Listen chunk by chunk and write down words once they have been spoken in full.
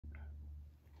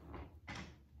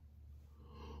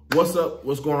What's up?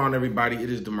 What's going on, everybody? It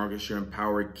is DeMarcus, your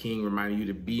Empowered King, reminding you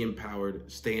to be empowered,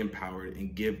 stay empowered,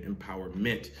 and give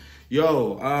empowerment.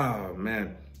 Yo,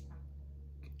 man.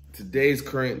 Today's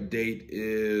current date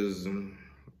is the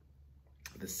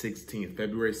 16th,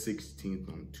 February 16th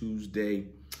on Tuesday.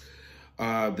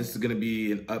 This is going to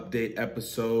be an update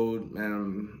episode.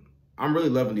 I'm really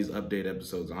loving these update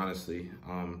episodes, honestly.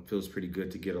 Feels pretty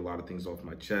good to get a lot of things off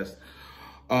my chest.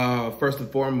 First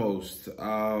and foremost,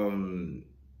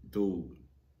 dude,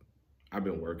 I've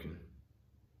been working.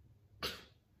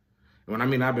 When I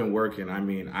mean I've been working, I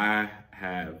mean I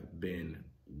have been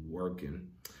working.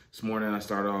 This morning I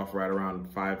started off right around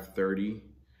 5:30.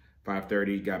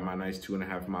 5:30, got my nice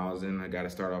 2.5 miles in. I got to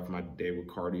start off my day with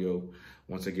cardio.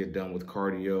 Once I get done with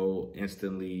cardio,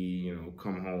 instantly,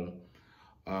 come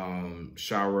home,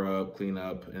 shower up, clean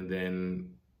up, and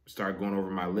then start going over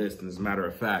my list. And as a matter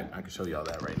of fact, I can show y'all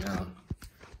that right now.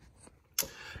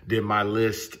 Did my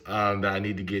list that I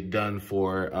need to get done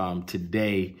for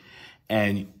today.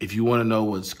 And if you want to know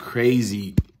what's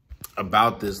crazy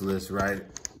about this list, right,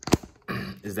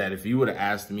 is that if you would have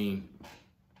asked me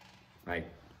like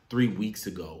 3 weeks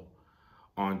ago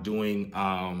on doing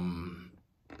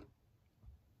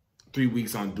 3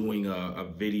 weeks on doing a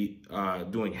video,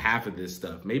 doing half of this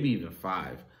stuff, maybe even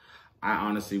 5, I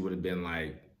honestly would have been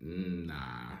like,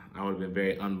 nah. I would have been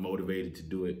very unmotivated to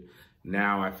do it.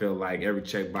 Now I feel like every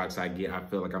checkbox I get, I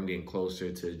feel like I'm getting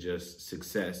closer to just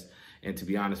success. And to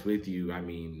be honest with you, I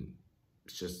mean,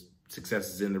 it's just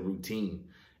success is in the routine.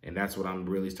 And that's what I'm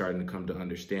really starting to come to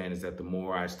understand, is that the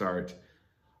more I start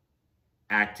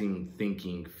acting,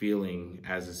 thinking, feeling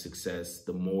as a success,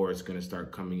 the more it's going to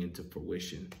start coming into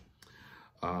fruition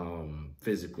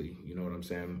physically. You know what I'm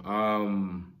saying?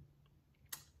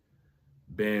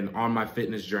 Been on my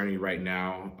fitness journey right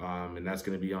now, and that's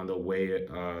going to be on the way.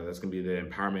 That's going to be the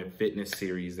Empowerment Fitness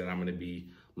series that I'm going to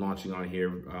be launching on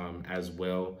here as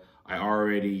well. I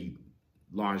already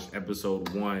launched episode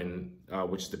 1,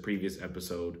 which is the previous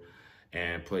episode,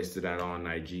 and placed it out on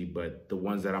IG. But the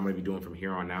ones that I'm going to be doing from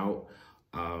here on out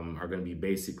are going to be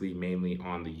basically mainly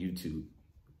on the YouTube.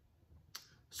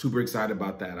 Super excited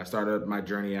about that. I started my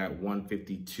journey at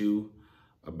 152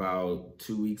 about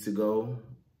 2 weeks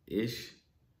ago-ish.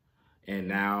 And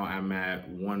now I'm at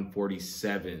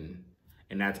 147,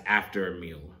 and that's after a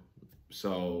meal.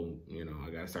 So,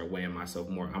 I got to start weighing myself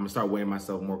more. I'm going to start weighing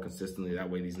myself more consistently. That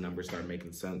way these numbers start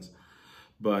making sense.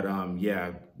 But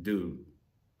yeah, dude,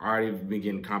 I already been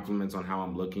getting compliments on how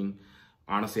I'm looking.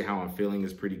 Honestly, how I'm feeling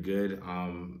is pretty good.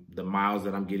 The miles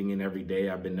that I'm getting in every day,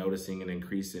 I've been noticing an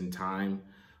increase in time,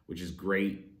 which is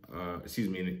great.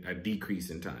 A decrease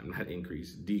in time, not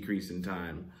increase, decrease in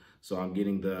time. So I'm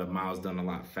getting the miles done a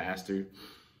lot faster.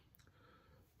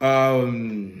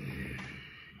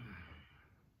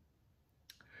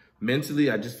 Mentally,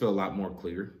 I just feel a lot more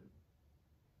clear,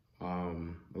 a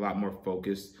lot more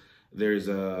focused. There's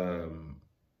a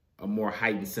more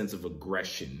heightened sense of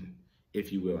aggression,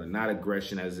 if you will, and not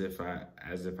aggression as if I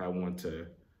want to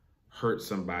hurt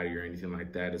somebody or anything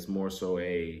like that. It's more so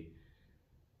a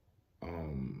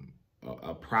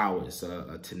prowess,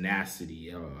 a tenacity,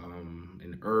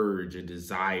 an urge, a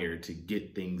desire to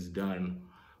get things done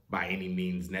by any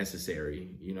means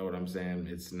necessary. You know what I'm saying?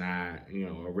 It's not,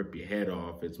 a rip your head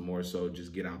off. It's more so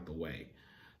just get out the way.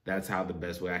 That's how the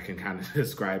best way I can kind of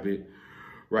describe it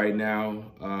right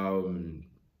now.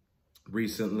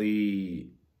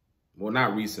 Recently, well,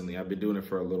 not recently, I've been doing it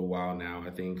for a little while now. I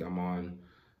think I'm on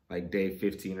like day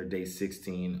 15 or day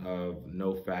 16 of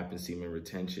no FAP and semen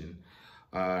retention.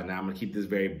 Now I'm gonna keep this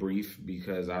very brief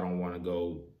because I don't want to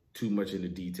go too much into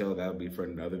detail. That'll be for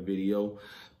another video.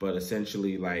 But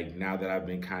essentially, like, now that I've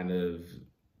been kind of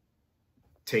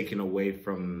taken away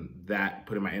from that,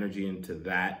 putting my energy into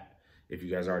that, if you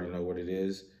guys already know what it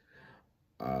is,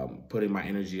 putting my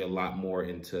energy a lot more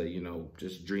into,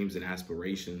 just dreams and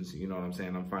aspirations. You know what I'm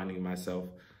saying? I'm finding myself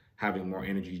having more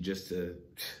energy just to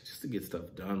get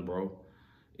stuff done, bro.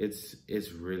 It's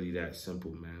really that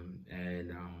simple, man.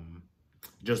 And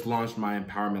just launched my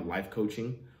empowerment life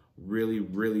coaching. Really,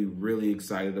 really, really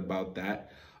excited about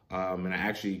that. And I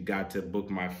actually got to book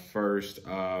my first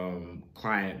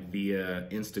client via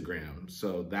Instagram.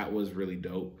 So that was really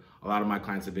dope. A lot of my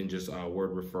clients have been just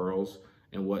word referrals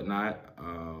and whatnot.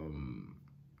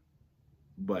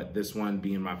 But this one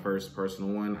being my first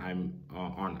personal one, I'm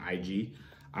on IG.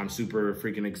 I'm super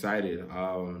freaking excited.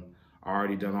 I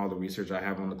already done all the research I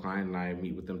have on the client, and I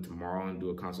meet with them tomorrow and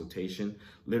do a consultation.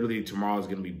 Literally tomorrow is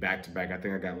going to be back to back. I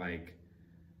think I got like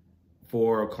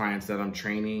 4 clients that I'm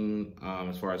training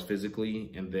as far as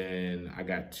physically. And then I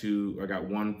got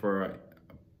one for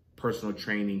personal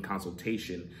training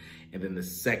consultation. And then the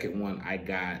second one I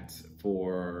got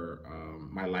for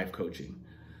my life coaching.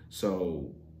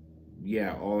 So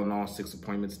yeah, all in all, 6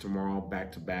 appointments tomorrow,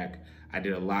 back to back. I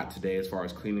did a lot today as far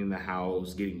as cleaning the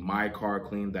house, getting my car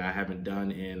cleaned that I haven't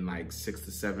done in like 6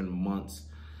 to 7 months.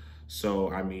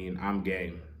 So, I mean, I'm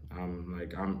game.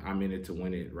 I'm in it to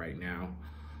win it right now.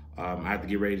 I have to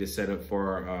get ready to set up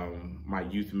for my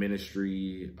youth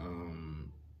ministry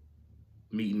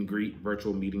meet and greet,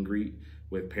 virtual meet and greet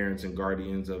with parents and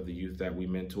guardians of the youth that we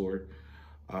mentor.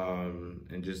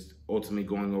 And just ultimately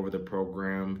going over the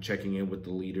program, checking in with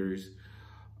the leaders.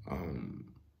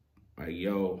 Like,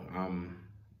 yo,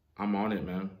 I'm on it,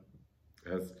 man.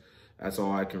 That's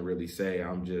all I can really say.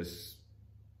 I'm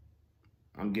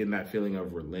getting that feeling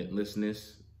of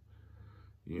relentlessness,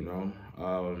 you know.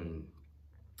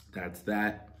 That's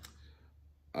that.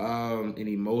 An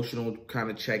emotional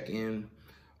kind of check-in.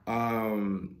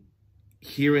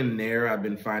 Here and there, I've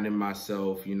been finding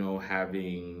myself, you know,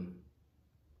 having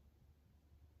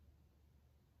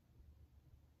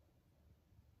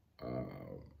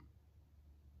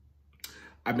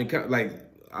I've been kind of like,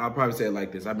 I'll probably say it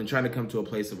like this. I've been trying to come to a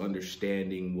place of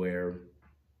understanding where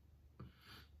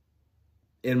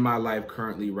in my life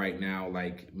currently right now,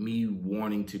 like me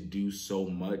wanting to do so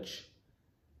much,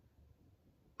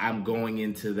 I'm going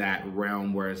into that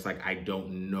realm where it's like, I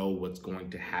don't know what's going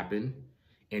to happen.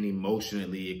 And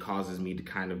emotionally, it causes me to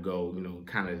kind of go, you know,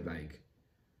 kind of like,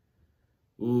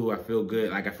 ooh, I feel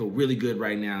good. Like I feel really good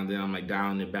right now. And then I'm like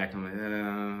dialing it back. I'm like,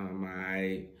 I'm all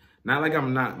right. Not like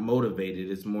I'm not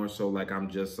motivated. It's more so like I'm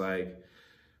just like,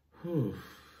 whew.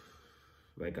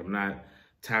 Like I'm not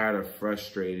tired or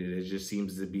frustrated. It just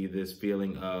seems to be this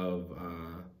feeling of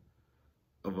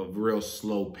a real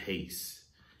slow pace,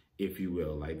 if you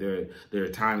will. Like there are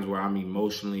times where I'm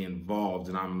emotionally involved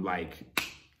and I'm like,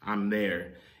 I'm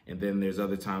there. And then there's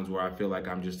other times where I feel like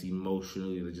I'm just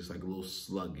emotionally just like a little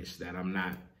sluggish, that I'm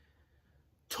not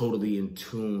totally in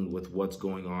tune with what's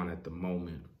going on at the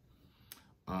moment.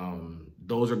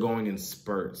 Those are going in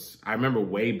spurts. I remember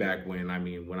way back when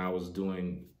I was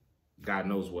doing God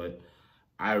knows what,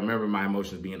 I remember my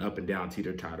emotions being up and down,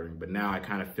 teeter-tottering, but now I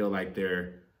kind of feel like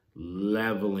they're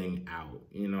leveling out.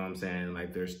 You know what I'm saying?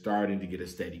 Like they're starting to get a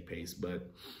steady pace,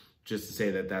 but just to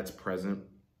say that that's present.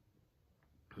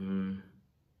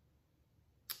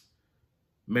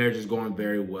 Marriage is going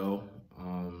very well.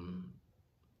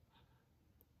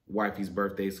 Wifey's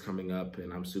birthday's coming up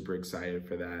and I'm super excited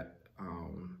for that.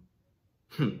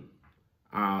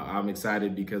 I'm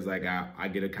excited because like I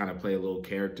get to kind of play a little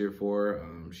character for her.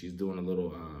 She's doing a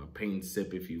little paint and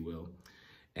sip, if you will.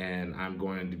 And I'm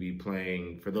going to be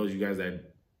playing, for those of you guys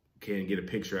that can get a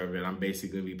picture of it, I'm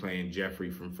basically going to be playing Jeffrey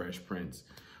from Fresh Prince,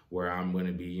 where I'm going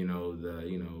to be,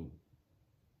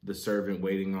 the servant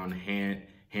waiting on hand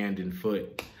and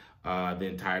foot the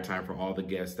entire time for all the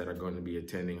guests that are going to be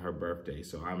attending her birthday.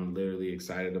 So I'm literally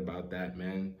excited about that,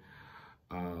 man.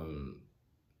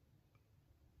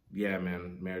 Yeah,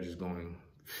 man, marriage is going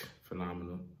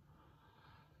phenomenal.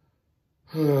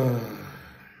 Is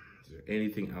there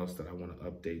anything else that I want to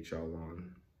update y'all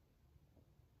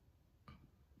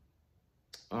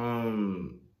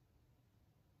on?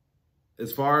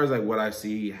 As far as like what I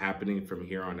see happening from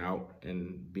here on out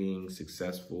and being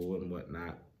successful and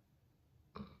whatnot,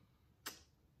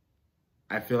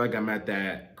 I feel like I'm at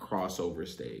that crossover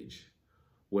stage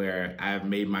where I've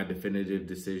made my definitive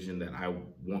decision that I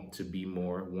want to be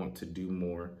more, want to do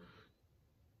more.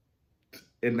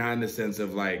 And not in the sense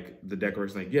of like the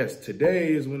declaration, like, yes,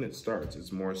 today is when it starts.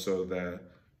 It's more so that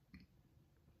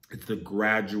it's the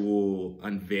gradual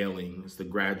unveiling. It's the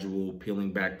gradual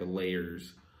peeling back the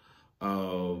layers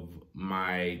of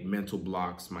my mental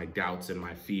blocks, my doubts, and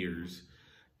my fears,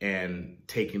 and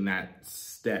taking that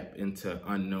step into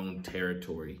unknown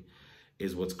territory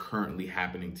is what's currently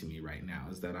happening to me right now.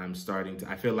 Is that I'm starting to,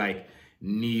 I feel like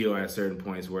Neo at certain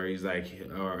points where he's like,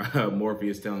 or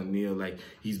Morpheus telling Neo, like,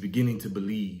 he's beginning to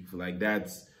believe. Like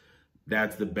that's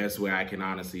the best way I can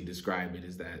honestly describe it,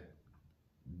 is that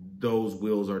those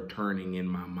wheels are turning in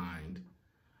my mind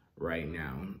right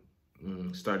now.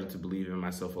 Starting to believe in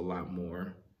myself a lot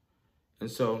more. And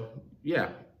so, yeah,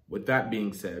 with that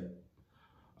being said,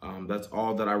 that's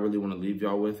all that I really want to leave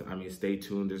y'all with. I mean, stay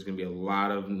tuned. There's going to be a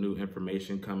lot of new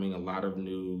information coming, a lot of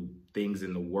new things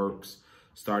in the works,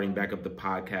 starting back up the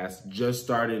podcast. Just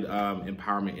started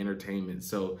Empowerment Entertainment.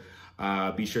 So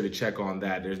be sure to check on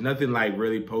that. There's nothing like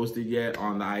really posted yet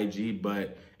on the IG,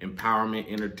 but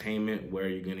Empowerment Entertainment, where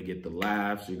you're going to get the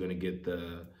laughs, you're going to get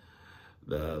the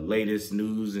latest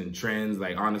news and trends.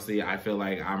 Like, honestly, I feel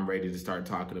like I'm ready to start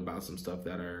talking about some stuff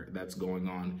that's going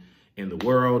on in the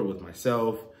world with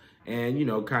myself and, you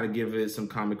know, kind of give it some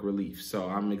comic relief. So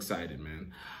I'm excited,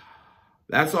 man.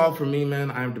 That's all for me, man.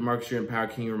 I'm DeMarcus, your Empower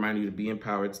King, reminding you to be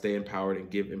empowered, stay empowered, and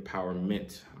give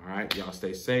empowerment. All right, y'all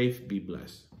stay safe, be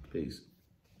blessed. Peace.